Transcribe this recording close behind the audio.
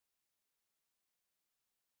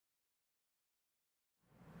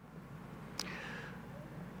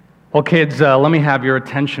Well, kids, let me have your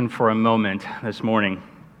attention for a moment this morning.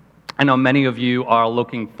 I know many of you are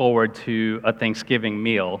looking forward to a Thanksgiving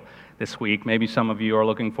meal this week. Maybe some of you are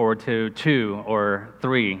looking forward to 2 or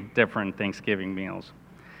 3 different Thanksgiving meals.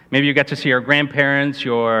 Maybe you get to see your grandparents,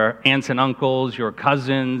 your aunts and uncles, your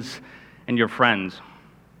cousins, and your friends.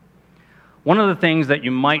 One of the things that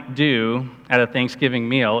you might do at a Thanksgiving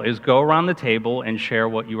meal is go around the table and share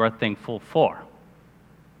what you are thankful for.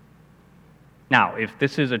 Now, if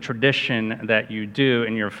this is a tradition that you do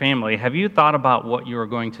in your family, have you thought about what you are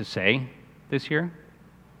going to say this year?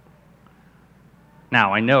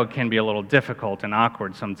 Now, I know it can be a little difficult and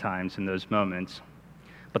awkward sometimes in those moments,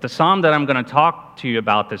 but the psalm that I'm going to talk to you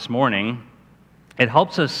about this morning, it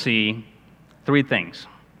helps us see 3 things.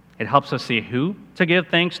 It helps us see who to give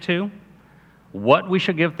thanks to, what we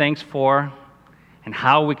should give thanks for, and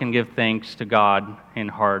how we can give thanks to God in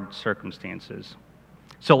hard circumstances.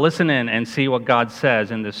 So listen in and see what God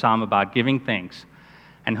says in this psalm about giving thanks,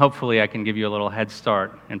 and hopefully I can give you a little head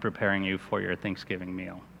start in preparing you for your Thanksgiving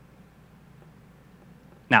meal.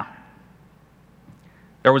 Now,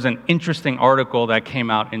 there was an interesting article that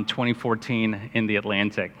came out in 2014 in The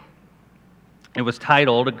Atlantic. It was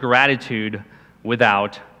titled, "Gratitude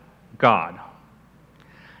Without God."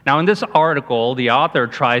 Now, in this article, the author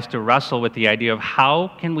tries to wrestle with the idea of how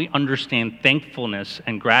can we understand thankfulness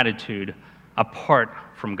and gratitude apart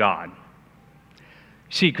from God.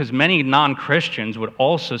 See, because many non-Christians would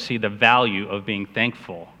also see the value of being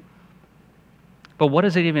thankful. But what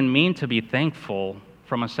does it even mean to be thankful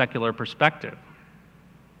from a secular perspective?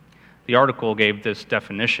 The article gave this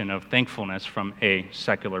definition of thankfulness from a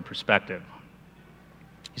secular perspective.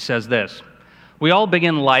 He says this: "We all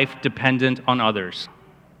begin life dependent on others.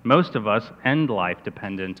 Most of us end life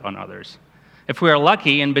dependent on others. If we are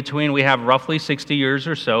lucky, in between we have roughly 60 years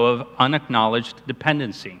or so of unacknowledged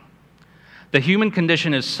dependency. The human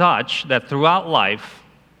condition is such that throughout life,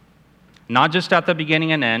 not just at the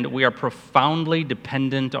beginning and end, we are profoundly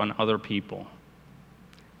dependent on other people.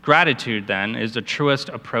 Gratitude, then, is the truest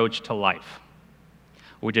approach to life.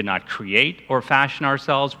 We did not create or fashion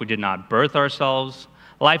ourselves. We did not birth ourselves.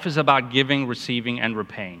 Life is about giving, receiving, and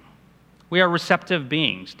repaying. We are receptive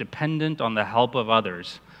beings, dependent on the help of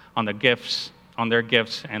others, on their gifts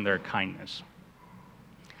and their kindness."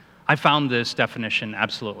 I found this definition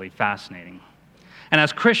absolutely fascinating. And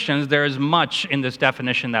as Christians, there is much in this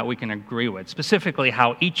definition that we can agree with, specifically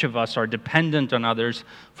how each of us are dependent on others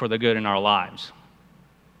for the good in our lives.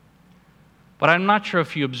 But I'm not sure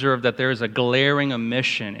if you observe that there is a glaring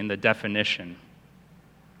omission in the definition.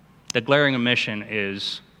 The glaring omission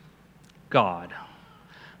is God,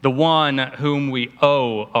 the one whom we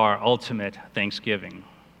owe our ultimate thanksgiving.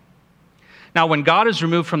 Now, when God is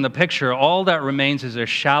removed from the picture, all that remains is a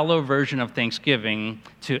shallow version of thanksgiving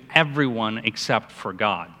to everyone except for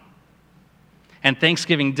God. And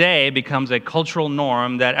Thanksgiving Day becomes a cultural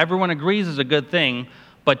norm that everyone agrees is a good thing,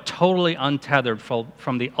 but totally untethered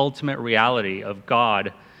from the ultimate reality of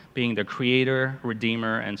God being the creator,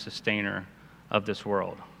 redeemer, and sustainer of this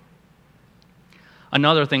world.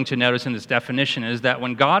 Another thing to notice in this definition is that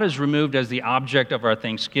when God is removed as the object of our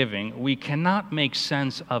thanksgiving, we cannot make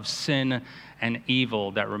sense of sin and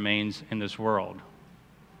evil that remains in this world.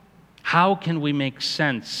 How can we make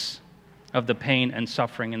sense of the pain and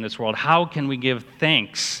suffering in this world? How can we give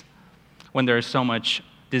thanks when there is so much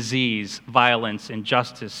disease, violence,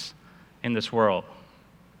 injustice in this world?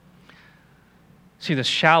 See, the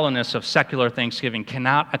shallowness of secular thanksgiving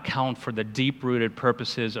cannot account for the deep-rooted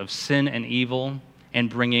purposes of sin and evil and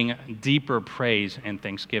bringing deeper praise and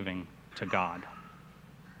thanksgiving to God.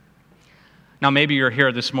 Now, maybe you're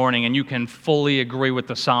here this morning and you can fully agree with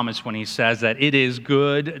the psalmist when he says that it is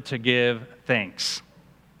good to give thanks.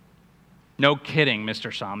 No kidding,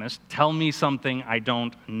 Mr. Psalmist. Tell me something I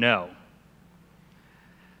don't know.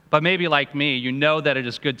 But maybe like me, you know that it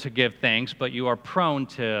is good to give thanks, but you are prone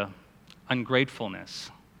to ungratefulness,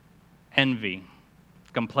 envy,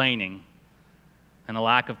 complaining, and a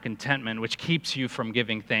lack of contentment, which keeps you from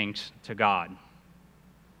giving thanks to God.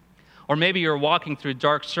 Or maybe you're walking through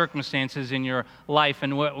dark circumstances in your life,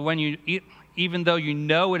 and even though you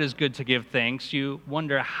know it is good to give thanks, you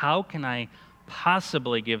wonder, how can I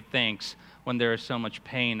possibly give thanks when there is so much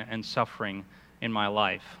pain and suffering in my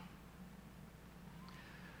life?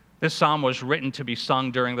 This psalm was written to be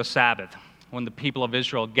sung during the Sabbath, when the people of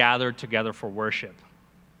Israel gathered together for worship.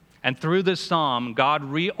 And through this psalm, God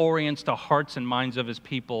reorients the hearts and minds of his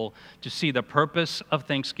people to see the purpose of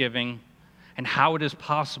thanksgiving and how it is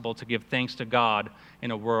possible to give thanks to God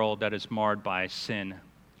in a world that is marred by sin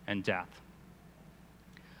and death.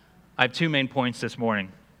 I have 2 main points this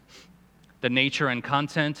morning: the nature and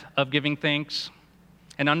content of giving thanks,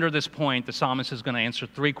 And under this point, the psalmist is going to answer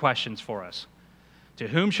three questions for us. To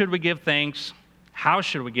whom should we give thanks? How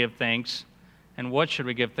should we give thanks? And what should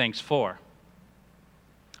we give thanks for?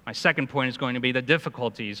 My second point is going to be the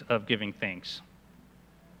difficulties of giving thanks.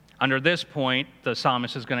 Under this point, the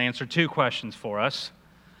psalmist is going to answer two questions for us.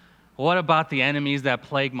 What about the enemies that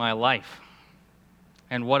plague my life?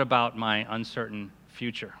 And what about my uncertain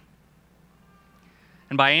future?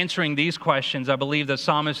 And by answering these questions, I believe the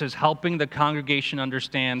psalmist is helping the congregation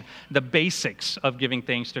understand the basics of giving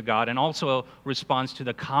thanks to God and also responds to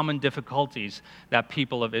the common difficulties that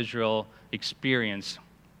people of Israel experienced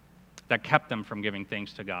that kept them from giving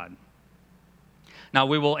thanks to God. Now,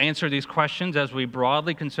 we will answer these questions as we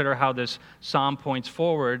broadly consider how this psalm points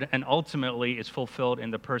forward and ultimately is fulfilled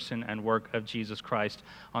in the person and work of Jesus Christ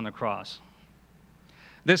on the cross.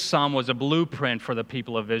 This psalm was a blueprint for the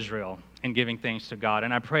people of Israel in giving thanks to God,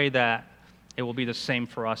 and I pray that it will be the same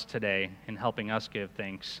for us today in helping us give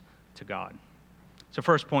thanks to God. So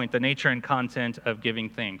first point, the nature and content of giving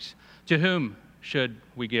thanks. To whom should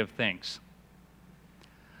we give thanks?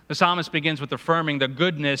 The psalmist begins with affirming the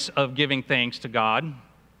goodness of giving thanks to God,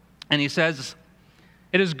 and he says,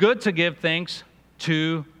 "It is good to give thanks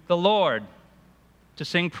to the Lord, to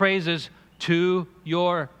sing praises to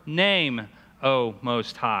your name, O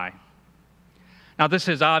Most High." Now, this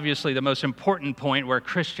is obviously the most important point where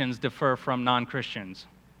Christians differ from non-Christians.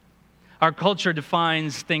 Our culture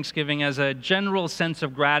defines Thanksgiving as a general sense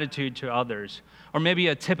of gratitude to others, or maybe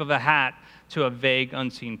a tip of a hat to a vague,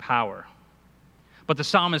 unseen power. But the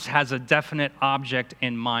psalmist has a definite object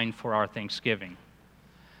in mind for our thanksgiving.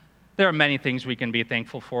 There are many things we can be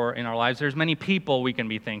thankful for in our lives. There's many people we can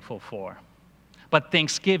be thankful for. But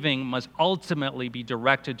thanksgiving must ultimately be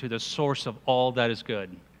directed to the source of all that is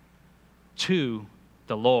good, to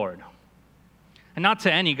the Lord. And not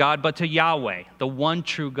to any God, but to Yahweh, the one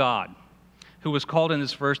true God, who was called in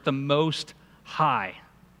this verse the Most High,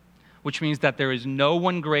 which means that there is no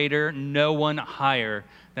one greater, no one higher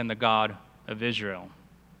than the God of Israel.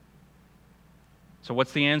 So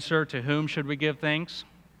what's the answer? To whom should we give thanks?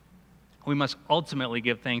 We must ultimately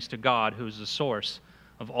give thanks to God, who is the source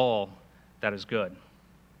of all that is good.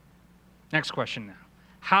 Next question now.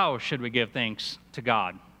 How should we give thanks to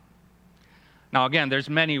God? Now again, there's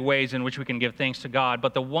many ways in which we can give thanks to God,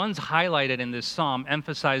 but the ones highlighted in this psalm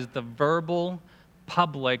emphasize the verbal,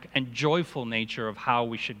 public, and joyful nature of how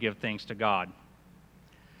we should give thanks to God.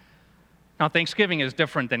 Now, thanksgiving is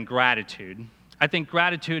different than gratitude. I think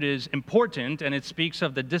gratitude is important, and it speaks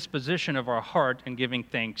of the disposition of our heart in giving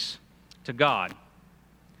thanks to God.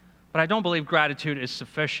 But I don't believe gratitude is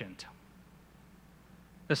sufficient.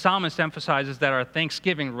 The psalmist emphasizes that our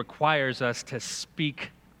thanksgiving requires us to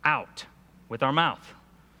speak out with our mouth.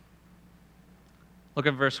 Look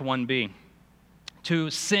at verse 1b. To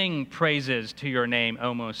sing praises to your name,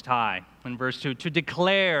 O Most High. In verse 2, to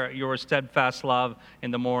declare your steadfast love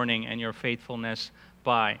in the morning and your faithfulness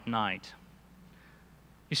by night.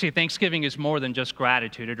 You see, thanksgiving is more than just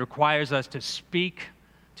gratitude. It requires us to speak,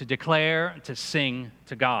 to declare, to sing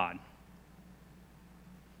to God.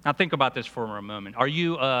 Now think about this for a moment. Are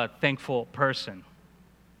you a thankful person?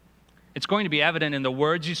 It's going to be evident in the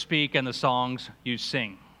words you speak and the songs you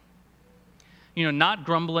sing. You know, not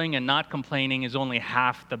grumbling and not complaining is only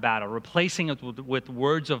half the battle. Replacing it with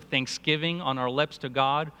words of thanksgiving on our lips to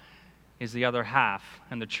God is the other half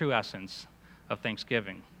and the true essence of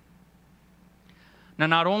thanksgiving. Now,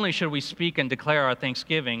 not only should we speak and declare our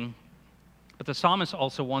thanksgiving, but the psalmist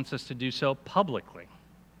also wants us to do so publicly.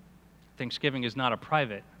 Thanksgiving is not a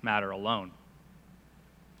private matter alone.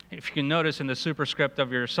 If you can notice in the superscript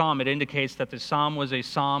of your psalm, it indicates that the psalm was a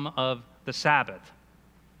psalm of the Sabbath.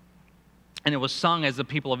 And it was sung as the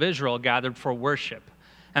people of Israel gathered for worship,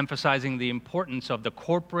 emphasizing the importance of the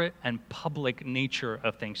corporate and public nature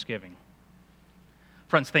of thanksgiving.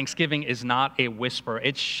 Friends, thanksgiving is not a whisper.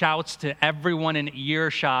 It shouts to everyone in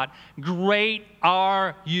earshot, "Great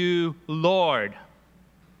are you, Lord."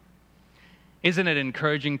 Isn't it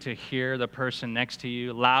encouraging to hear the person next to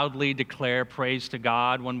you loudly declare praise to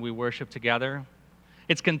God when we worship together?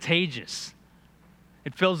 It's contagious.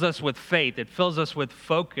 It fills us with faith. It fills us with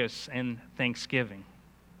focus and thanksgiving.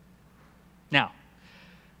 Now,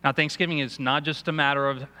 thanksgiving is not just a matter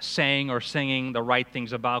of saying or singing the right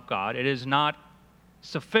things about God. It is not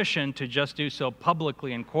sufficient to just do so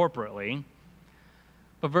publicly and corporately.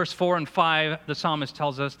 But verse 4 and 5, the psalmist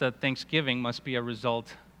tells us that thanksgiving must be a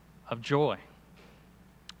result of joy.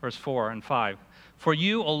 Verse 4 and 5. For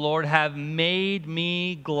you, O Lord, have made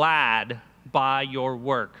me glad by your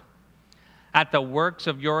work. At the works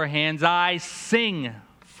of your hands I sing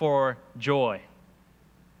for joy.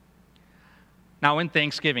 Now, in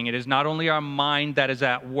thanksgiving, it is not only our mind that is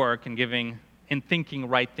at work in thinking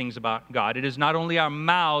right things about God. It is not only our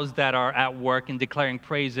mouths that are at work in declaring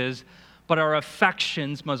praises, but our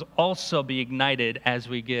affections must also be ignited as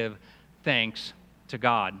we give thanks to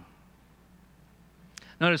God.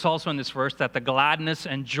 Notice also in this verse that the gladness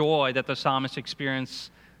and joy that the psalmist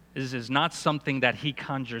experiences is not something that he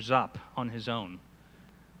conjures up on his own,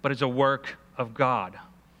 but is a work of God.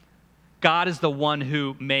 God is the one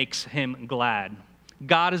who makes him glad.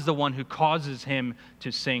 God is the one who causes him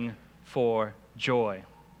to sing for joy.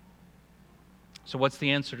 So what's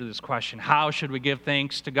the answer to this question? How should we give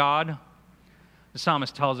thanks to God? The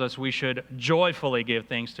psalmist tells us we should joyfully give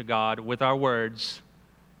thanks to God with our words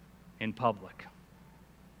in public.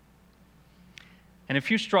 And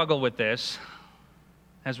if you struggle with this,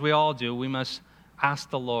 as we all do, we must ask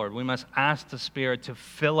the Lord. We must ask the Spirit to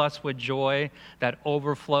fill us with joy that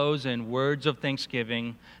overflows in words of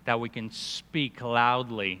thanksgiving that we can speak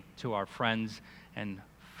loudly to our friends and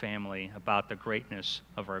family about the greatness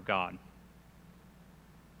of our God.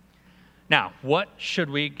 Now, what should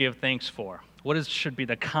we give thanks for? What should be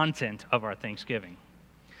the content of our thanksgiving?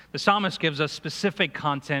 The psalmist gives us specific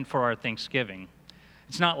content for our thanksgiving.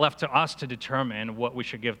 It's not left to us to determine what we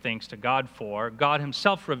should give thanks to God for. God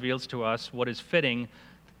himself reveals to us what is fitting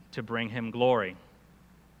to bring him glory.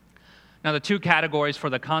 Now, the two categories for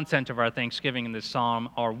the content of our thanksgiving in this psalm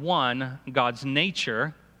are: one, God's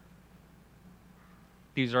nature.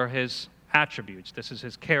 These are his attributes. This is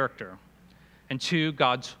his character. And two,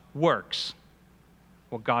 God's works,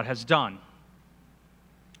 what God has done.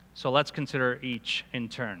 So let's consider each in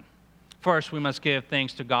turn. First, we must give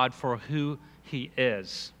thanks to God for who he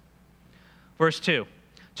is. Verse 2,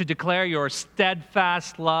 to declare your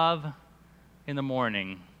steadfast love in the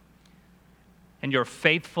morning and your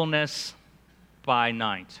faithfulness by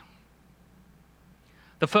night.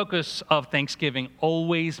 The focus of thanksgiving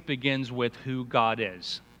always begins with who God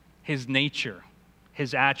is, his nature,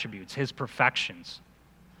 his attributes, his perfections.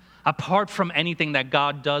 Apart from anything that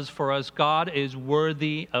God does for us, God is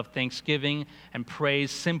worthy of thanksgiving and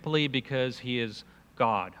praise simply because he is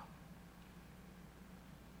God.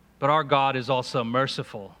 But our God is also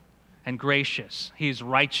merciful and gracious. He is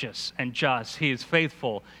righteous and just. He is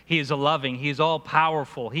faithful. He is loving. He is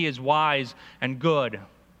all-powerful. He is wise and good.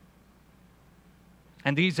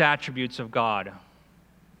 And these attributes of God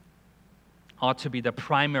ought to be the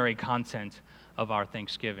primary content of our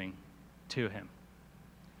thanksgiving to him.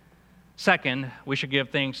 Second, we should give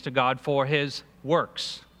thanks to God for his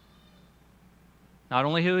works. Not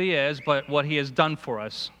only who he is, but what he has done for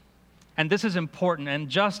us. And this is important, and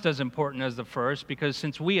just as important as the first, because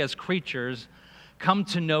since we as creatures come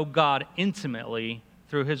to know God intimately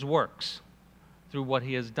through his works, through what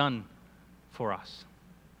he has done for us.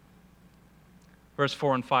 Verse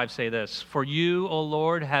 4 and 5 say this: For you, O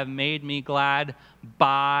Lord, have made me glad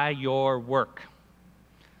by your work.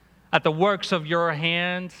 At the works of your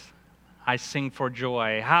hand, I sing for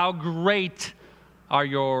joy. How great are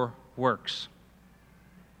your works.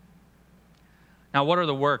 Now, what are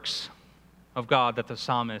the works of God that the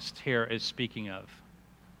psalmist here is speaking of?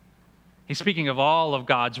 He's speaking of all of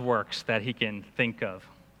God's works that he can think of.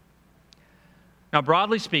 Now,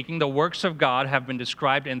 broadly speaking, the works of God have been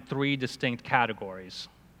described in three distinct categories: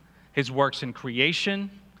 his works in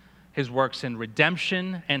creation, his works in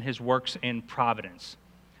redemption, and his works in providence.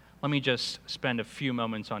 Let me just spend a few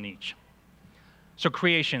moments on each. So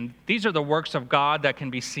creation, these are the works of God that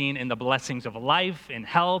can be seen in the blessings of life, in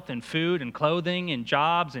health, in food, in clothing, in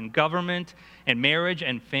jobs, in government, in marriage,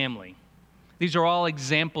 and family. These are all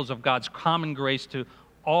examples of God's common grace to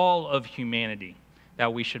all of humanity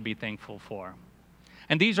that we should be thankful for.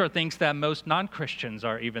 And these are things that most non-Christians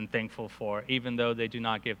are even thankful for, even though they do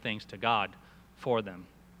not give thanks to God for them.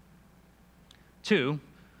 2,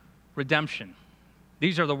 redemption.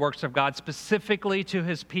 These are the works of God specifically to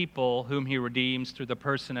his people whom he redeems through the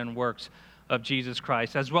person and works of Jesus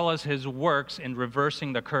Christ, as well as his works in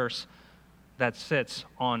reversing the curse that sits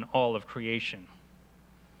on all of creation.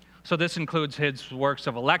 So this includes his works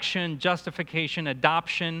of election, justification,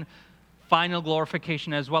 adoption, final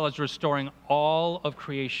glorification, as well as restoring all of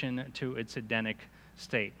creation to its Edenic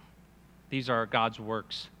state. These are God's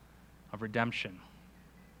works of redemption.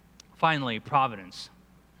 Finally, providence.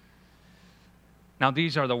 Now,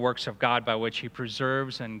 these are the works of God by which he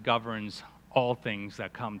preserves and governs all things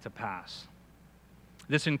that come to pass.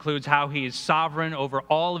 This includes how he is sovereign over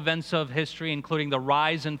all events of history, including the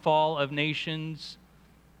rise and fall of nations,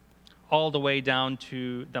 all the way down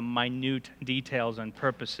to the minute details and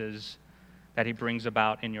purposes that he brings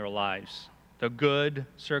about in your lives, the good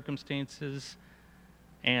circumstances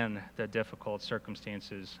and the difficult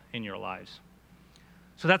circumstances in your lives.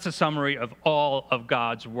 So that's a summary of all of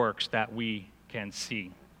God's works that we can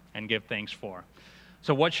see and give thanks for.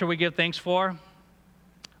 So what should we give thanks for?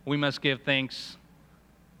 We must give thanks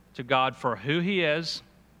to God for who He is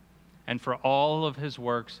and for all of His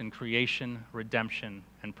works in creation, redemption,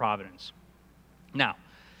 and providence. Now,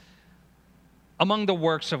 among the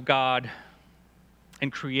works of God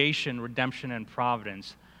in creation, redemption, and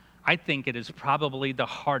providence, I think it is probably the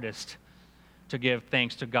hardest to give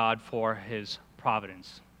thanks to God for His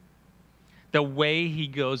providence. The way He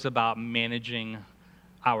goes about managing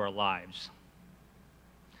our lives.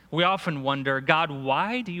 We often wonder, God,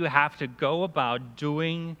 why do you have to go about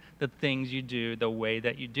doing the things you do the way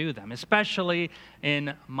that you do them, especially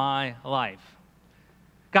in my life?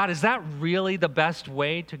 God, is that really the best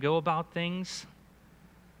way to go about things?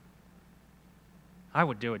 I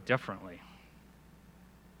would do it differently.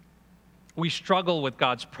 We struggle with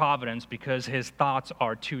God's providence because His thoughts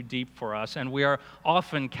are too deep for us, and we are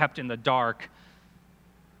often kept in the dark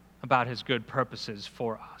about His good purposes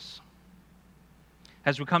for us.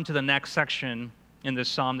 As we come to the next section in this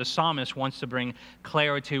psalm, the psalmist wants to bring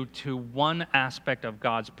clarity to one aspect of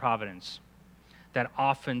God's providence that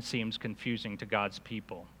often seems confusing to God's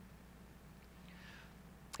people.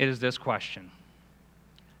 It is this question: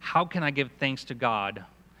 how can I give thanks to God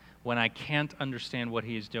when I can't understand what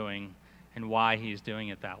He is doing and why He is doing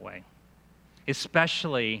it that way,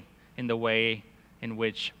 especially in the way in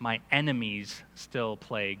which my enemies still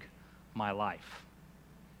plague my life?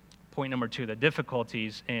 Point number 2, the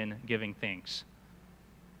difficulties in giving thanks.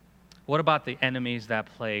 What about the enemies that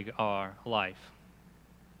plague our life?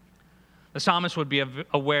 The psalmist would be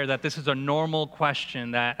aware that this is a normal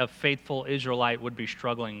question that a faithful Israelite would be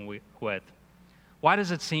struggling with. Why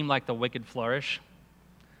does it seem like the wicked flourish?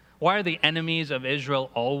 Why are the enemies of Israel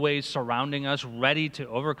always surrounding us, ready to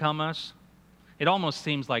overcome us? It almost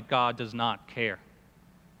seems like God does not care.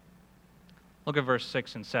 Look at verse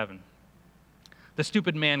 6 and 7. The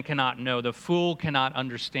stupid man cannot know, the fool cannot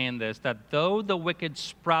understand this, that though the wicked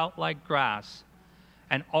sprout like grass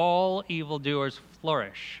and all evildoers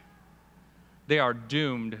flourish, they are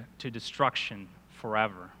doomed to destruction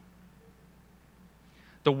forever.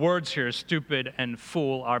 The words here, stupid and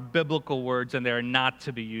fool, are biblical words, and they are not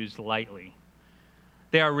to be used lightly.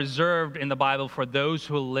 They are reserved in the Bible for those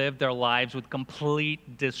who live their lives with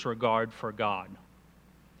complete disregard for God.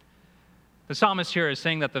 The psalmist here is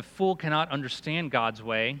saying that the fool cannot understand God's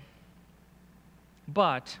way,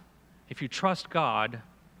 but if you trust God,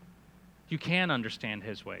 you can understand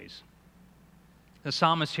His ways. The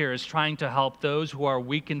psalmist here is trying to help those who are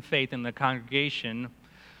weak in faith in the congregation,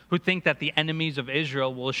 who think that the enemies of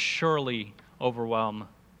Israel will surely overwhelm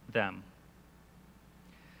them.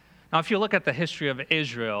 Now, if you look at the history of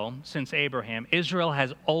Israel since Abraham, Israel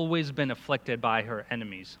has always been afflicted by her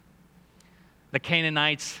enemies. The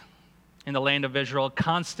Canaanites in the land of Israel,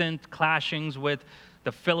 constant clashings with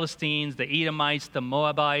the Philistines, the Edomites, the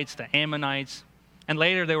Moabites, the Ammonites, and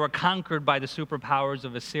later they were conquered by the superpowers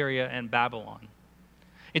of Assyria and Babylon.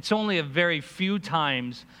 It's only a very few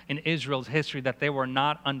times in Israel's history that they were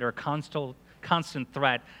not under constant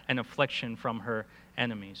threat and affliction from her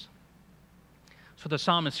enemies. So the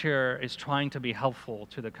psalmist here is trying to be helpful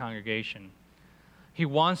to the congregation. He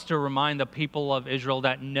wants to remind the people of Israel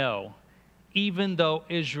that no, even though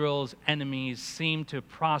Israel's enemies seem to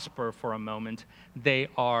prosper for a moment, they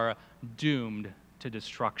are doomed to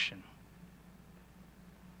destruction.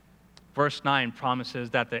 Verse 9 promises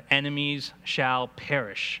that the enemies shall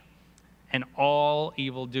perish, and all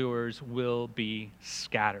evildoers will be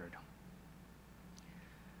scattered.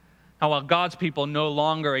 Now, while God's people no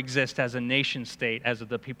longer exist as a nation state, as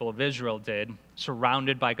the people of Israel did,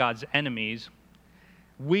 surrounded by God's enemies,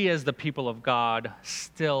 we as the people of God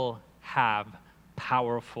still have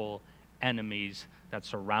powerful enemies that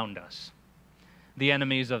surround us. The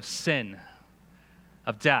enemies of sin,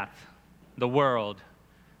 of death, the world,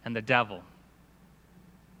 and the devil.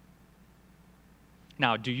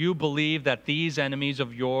 Now, do you believe that these enemies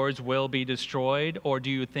of yours will be destroyed, or do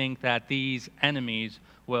you think that these enemies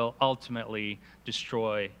will ultimately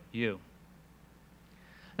destroy you?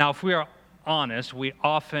 Now, if we are honest, we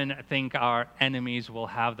often think our enemies will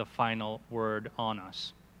have the final word on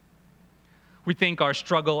us. We think our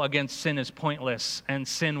struggle against sin is pointless, and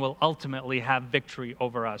sin will ultimately have victory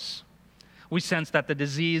over us. We sense that the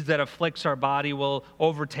disease that afflicts our body will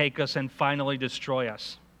overtake us and finally destroy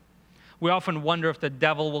us. We often wonder if the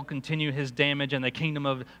devil will continue his damage and the kingdom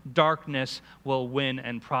of darkness will win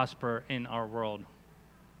and prosper in our world.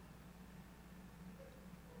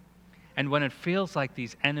 And when it feels like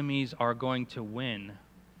these enemies are going to win,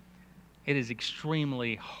 it is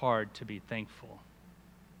extremely hard to be thankful,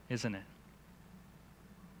 isn't it?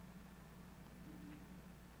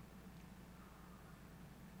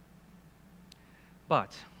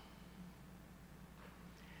 But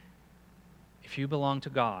if you belong to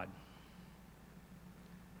God,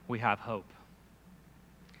 we have hope.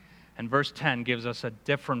 And verse 10 gives us a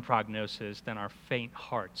different prognosis than our faint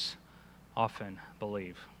hearts often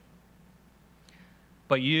believe.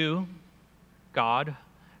 But you, God,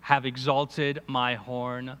 have exalted my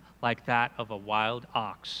horn like that of a wild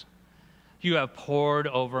ox. You have poured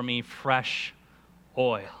over me fresh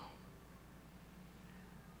oil.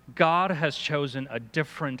 God has chosen a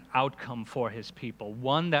different outcome for his people,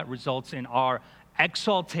 one that results in our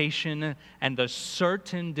exaltation and the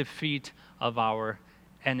certain defeat of our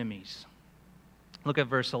enemies. Look at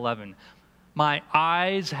verse 11. My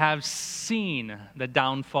eyes have seen the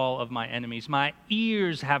downfall of my enemies. My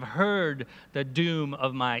ears have heard the doom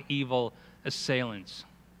of my evil assailants.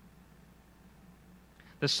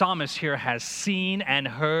 The psalmist here has seen and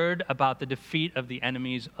heard about the defeat of the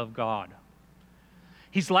enemies of God.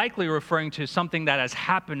 He's likely referring to something that has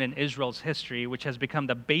happened in Israel's history, which has become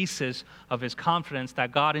the basis of his confidence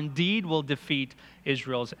that God indeed will defeat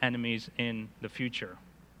Israel's enemies in the future.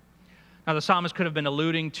 Now, the psalmist could have been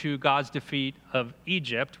alluding to God's defeat of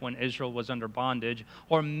Egypt when Israel was under bondage,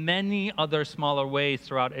 or many other smaller ways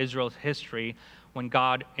throughout Israel's history when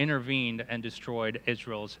God intervened and destroyed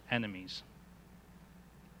Israel's enemies.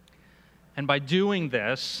 And by doing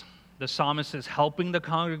this, the psalmist is helping the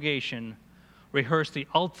congregation rehearse the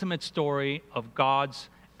ultimate story of God's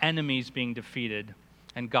enemies being defeated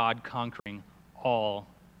and God conquering all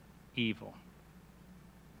evil.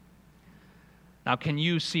 Now, can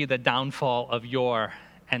you see the downfall of your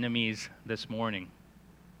enemies this morning?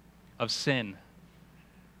 Of sin,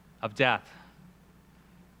 of death,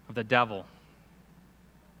 of the devil?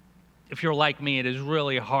 If you're like me, it is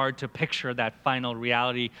really hard to picture that final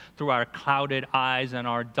reality through our clouded eyes and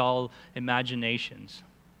our dull imaginations.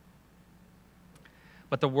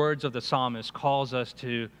 But the words of the psalmist calls us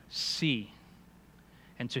to see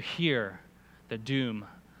and to hear the doom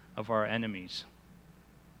of our enemies.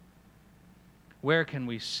 Where can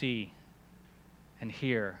we see and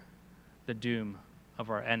hear the doom of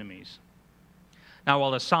our enemies? Now,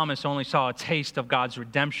 while the psalmist only saw a taste of God's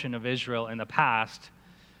redemption of Israel in the past,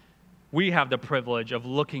 we have the privilege of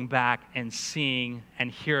looking back and seeing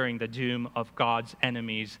and hearing the doom of God's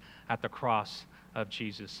enemies at the cross of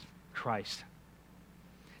Jesus Christ.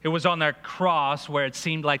 It was on that cross where it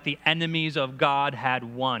seemed like the enemies of God had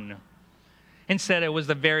won. Instead, it was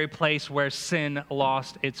the very place where sin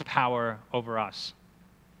lost its power over us.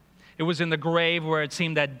 It was in the grave where it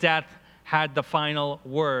seemed that death had the final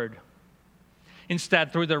word.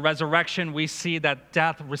 Instead, through the resurrection, we see that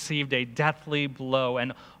death received a deathly blow,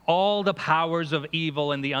 and all the powers of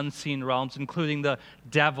evil in the unseen realms, including the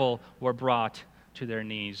devil, were brought to their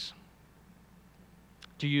knees.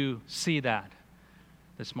 Do you see that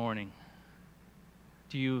this morning?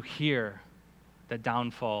 Do you hear the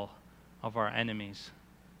downfall of our enemies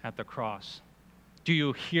at the cross? Do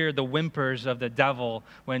you hear the whimpers of the devil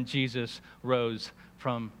when Jesus rose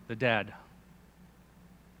from the dead?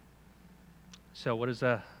 So what does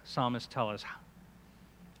the psalmist tell us?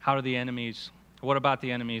 What about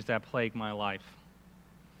the enemies that plague my life?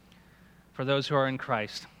 For those who are in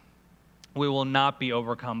Christ, we will not be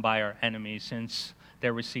overcome by our enemies, since they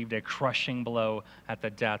received a crushing blow at the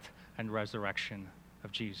death and resurrection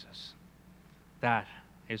of Jesus. That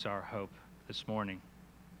is our hope this morning.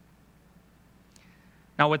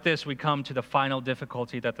 Now, with this, we come to the final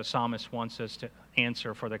difficulty that the psalmist wants us to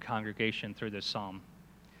answer for the congregation through this psalm.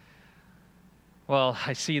 Well,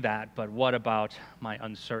 I see that, but what about my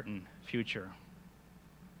uncertain future?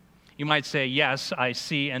 You might say, yes, I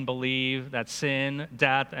see and believe that sin,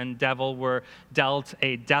 death, and devil were dealt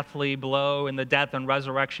a deathly blow in the death and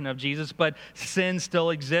resurrection of Jesus, but sin still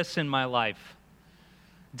exists in my life.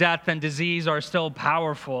 Death and disease are still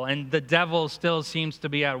powerful, and the devil still seems to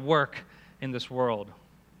be at work in this world.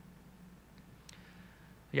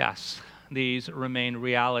 Yes, these remain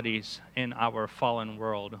realities in our fallen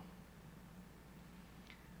world.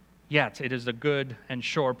 Yet, it is the good and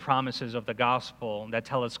sure promises of the gospel that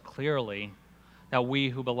tell us clearly that we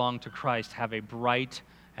who belong to Christ have a bright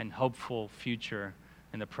and hopeful future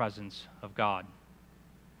in the presence of God.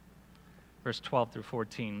 Verse 12 through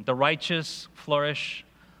 14. The righteous flourish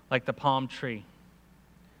like the palm tree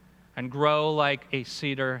and grow like a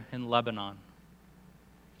cedar in Lebanon.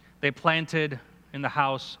 They planted in the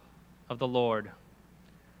house of the Lord.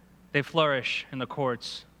 They flourish in the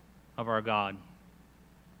courts of our God.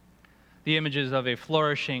 The images of a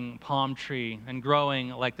flourishing palm tree and growing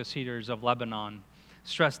like the cedars of Lebanon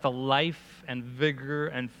stress the life and vigor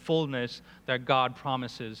and fullness that God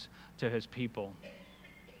promises to his people.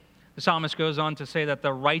 The psalmist goes on to say that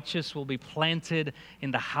the righteous will be planted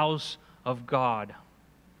in the house of God,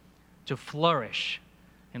 to flourish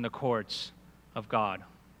in the courts of God.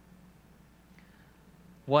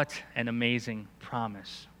 What an amazing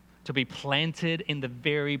promise. To be planted in the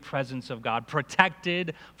very presence of God,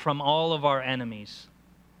 protected from all of our enemies.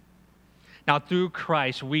 Now, through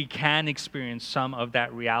Christ, we can experience some of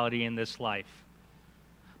that reality in this life.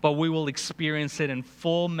 But we will experience it in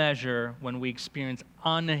full measure when we experience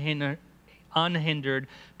unhindered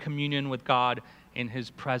communion with God in His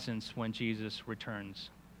presence when Jesus returns.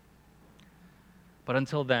 But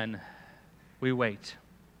until then, we wait.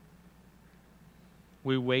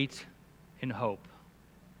 We wait in hope.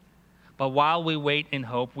 But while we wait in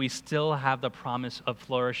hope, we still have the promise of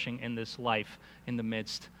flourishing in this life in the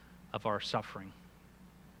midst of our suffering.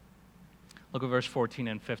 Look at verse 14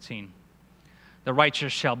 and 15. The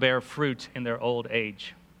righteous shall bear fruit in their old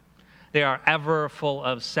age. They are ever full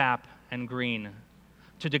of sap and green,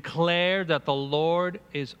 to declare that the Lord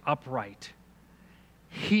is upright.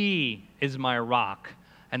 He is my rock,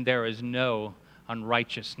 and there is no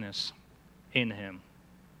unrighteousness in Him.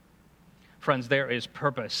 Friends, there is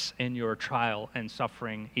purpose in your trial and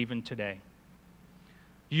suffering even today.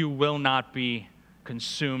 You will not be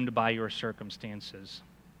consumed by your circumstances.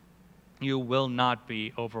 You will not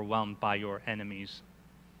be overwhelmed by your enemies.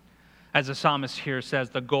 As the psalmist here says,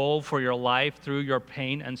 the goal for your life through your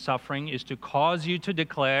pain and suffering is to cause you to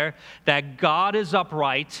declare that God is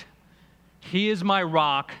upright, He is my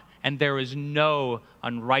rock, and there is no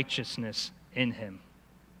unrighteousness in Him.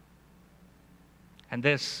 And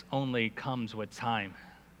this only comes with time,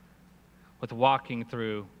 with walking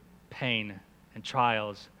through pain and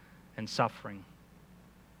trials and suffering.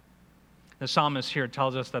 The psalmist here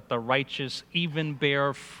tells us that the righteous even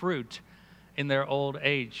bear fruit in their old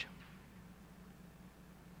age.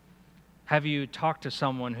 Have you talked to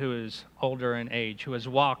someone who is older in age, who has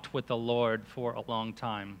walked with the Lord for a long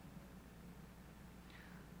time?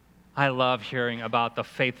 I love hearing about the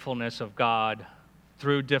faithfulness of God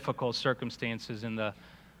through difficult circumstances in the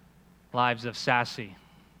lives of Sassy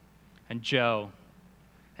and Joe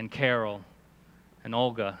and Carol and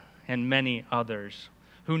Olga and many others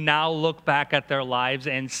who now look back at their lives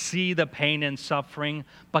and see the pain and suffering,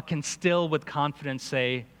 but can still with confidence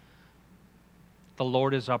say, the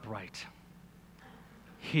Lord is upright.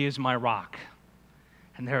 He is my rock,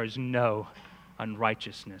 and there is no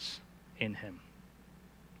unrighteousness in Him.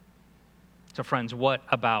 So friends, what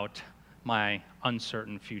about my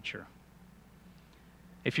uncertain future?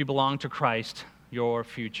 If you belong to Christ, your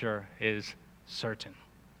future is certain.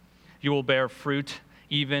 You will bear fruit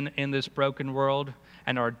even in this broken world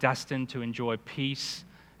and are destined to enjoy peace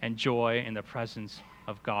and joy in the presence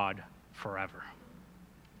of God forever.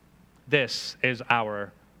 This is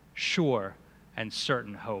our sure and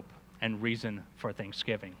certain hope and reason for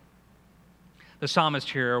thanksgiving. The psalmist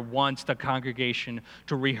here wants the congregation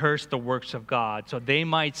to rehearse the works of God so they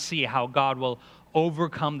might see how God will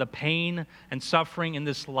overcome the pain and suffering in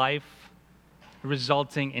this life,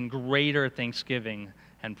 resulting in greater thanksgiving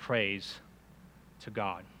and praise to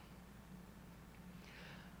God.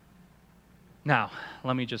 Now,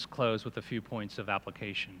 let me just close with a few points of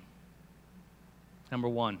application. Number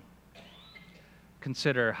one,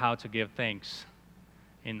 consider how to give thanks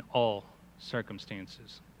in all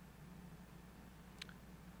circumstances.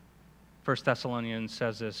 1 Thessalonians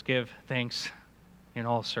says this, give thanks in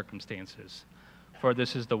all circumstances, for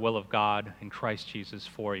this is the will of God in Christ Jesus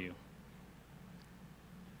for you.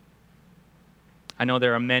 I know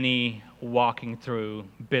there are many walking through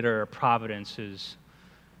bitter providences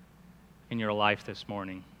in your life this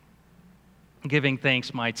morning. Giving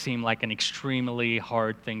thanks might seem like an extremely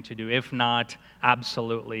hard thing to do, if not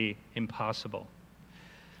absolutely impossible.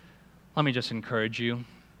 Let me just encourage you.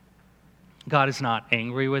 God is not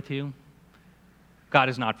angry with you. God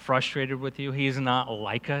is not frustrated with you. He is not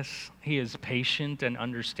like us. He is patient and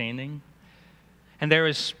understanding. And there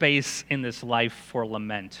is space in this life for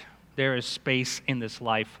lament. There is space in this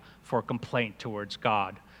life for complaint towards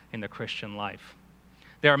God in the Christian life.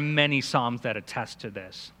 There are many Psalms that attest to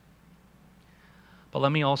this. But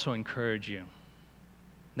let me also encourage you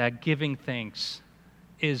that giving thanks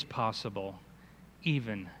is possible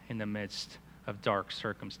even in the midst of dark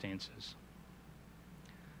circumstances.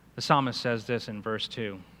 The psalmist says this in verse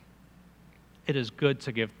 2. It is good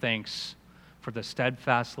to give thanks for the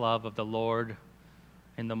steadfast love of the Lord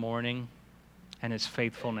in the morning and His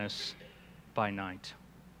faithfulness by night.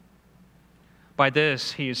 By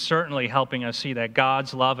this, he is certainly helping us see that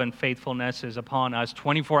God's love and faithfulness is upon us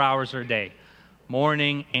 24 hours a day,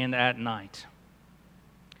 morning and at night.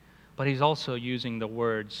 But he's also using the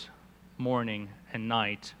words morning and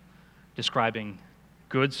night describing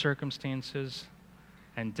good circumstances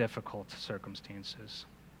and difficult circumstances.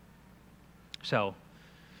 So,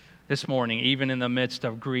 this morning, even in the midst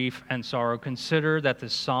of grief and sorrow, consider that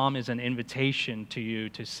this psalm is an invitation to you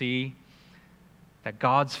to see that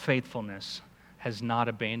God's faithfulness has not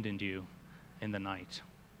abandoned you in the night.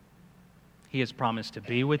 He has promised to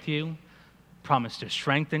be with you, promised to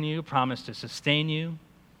strengthen you, promised to sustain you,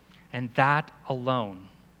 and that alone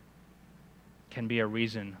can be a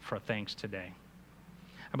reason for thanks today.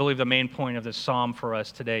 I believe the main point of this psalm for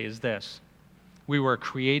us today is this: we were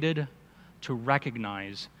created to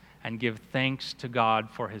recognize and give thanks to God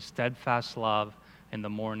for his steadfast love in the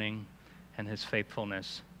morning and his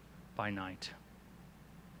faithfulness by night.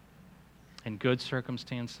 In good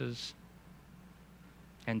circumstances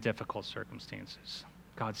and difficult circumstances,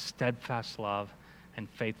 God's steadfast love and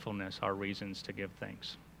faithfulness are reasons to give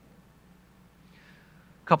thanks.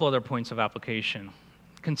 A couple other points of application.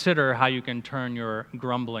 Consider how you can turn your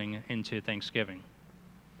grumbling into thanksgiving.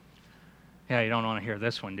 Yeah, you don't want to hear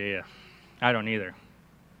this one, do you? I don't either.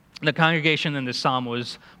 The congregation in the psalm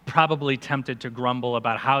was probably tempted to grumble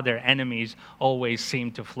about how their enemies always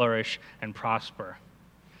seemed to flourish and prosper.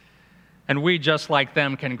 And we, just like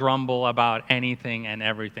them, can grumble about anything and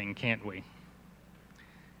everything, can't we?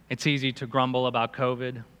 It's easy to grumble about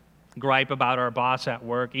COVID, gripe about our boss at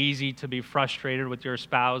work, easy to be frustrated with your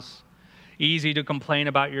spouse, easy to complain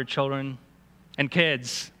about your children. And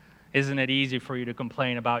kids, isn't it easy for you to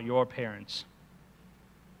complain about your parents?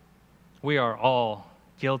 We are all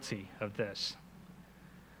guilty of this.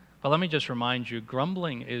 But let me just remind you,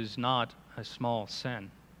 grumbling is not a small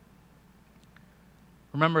sin.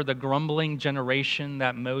 Remember the grumbling generation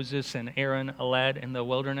that Moses and Aaron led in the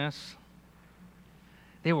wilderness?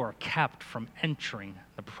 They were kept from entering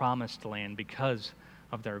the promised land because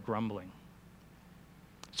of their grumbling.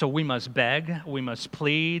 So we must beg, we must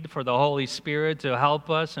plead for the Holy Spirit to help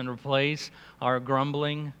us and replace our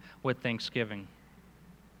grumbling with thanksgiving.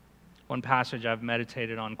 One passage I've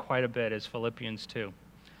meditated on quite a bit is Philippians 2.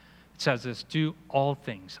 It says this: do all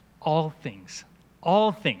things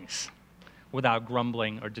without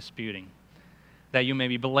grumbling or disputing, that you may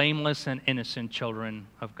be blameless and innocent children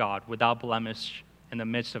of God, without blemish in the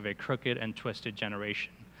midst of a crooked and twisted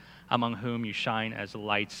generation, among whom you shine as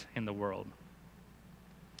lights in the world.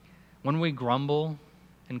 When we grumble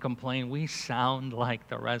and complain, we sound like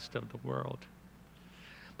the rest of the world.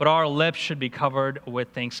 But our lips should be covered with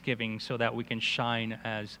thanksgiving so that we can shine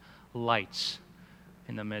as lights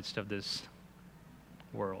in the midst of this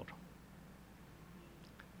world.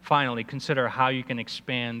 Finally, consider how you can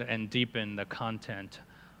expand and deepen the content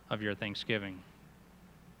of your thanksgiving.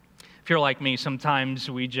 If you're like me, sometimes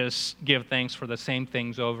we just give thanks for the same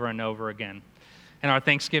things over and over again. And our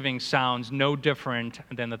thanksgiving sounds no different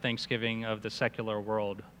than the thanksgiving of the secular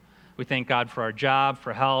world. We thank God for our job,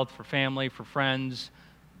 for health, for family, for friends.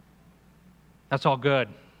 That's all good,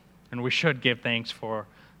 and we should give thanks for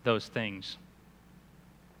those things.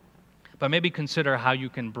 But maybe consider how you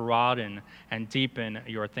can broaden and deepen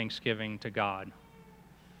your thanksgiving to God.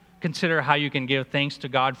 Consider how you can give thanks to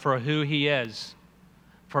God for who he is,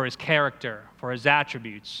 for his character, for his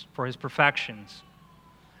attributes, for his perfections.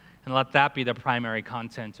 And let that be the primary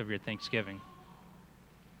content of your thanksgiving.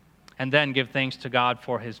 And then give thanks to God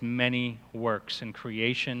for his many works in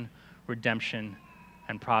creation, redemption,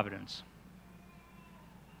 and providence.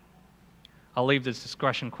 I'll leave this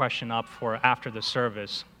discussion question up for after the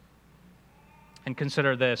service. And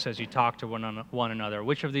consider this as you talk to one another.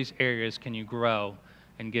 Which of these areas can you grow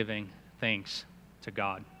in giving thanks to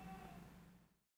God?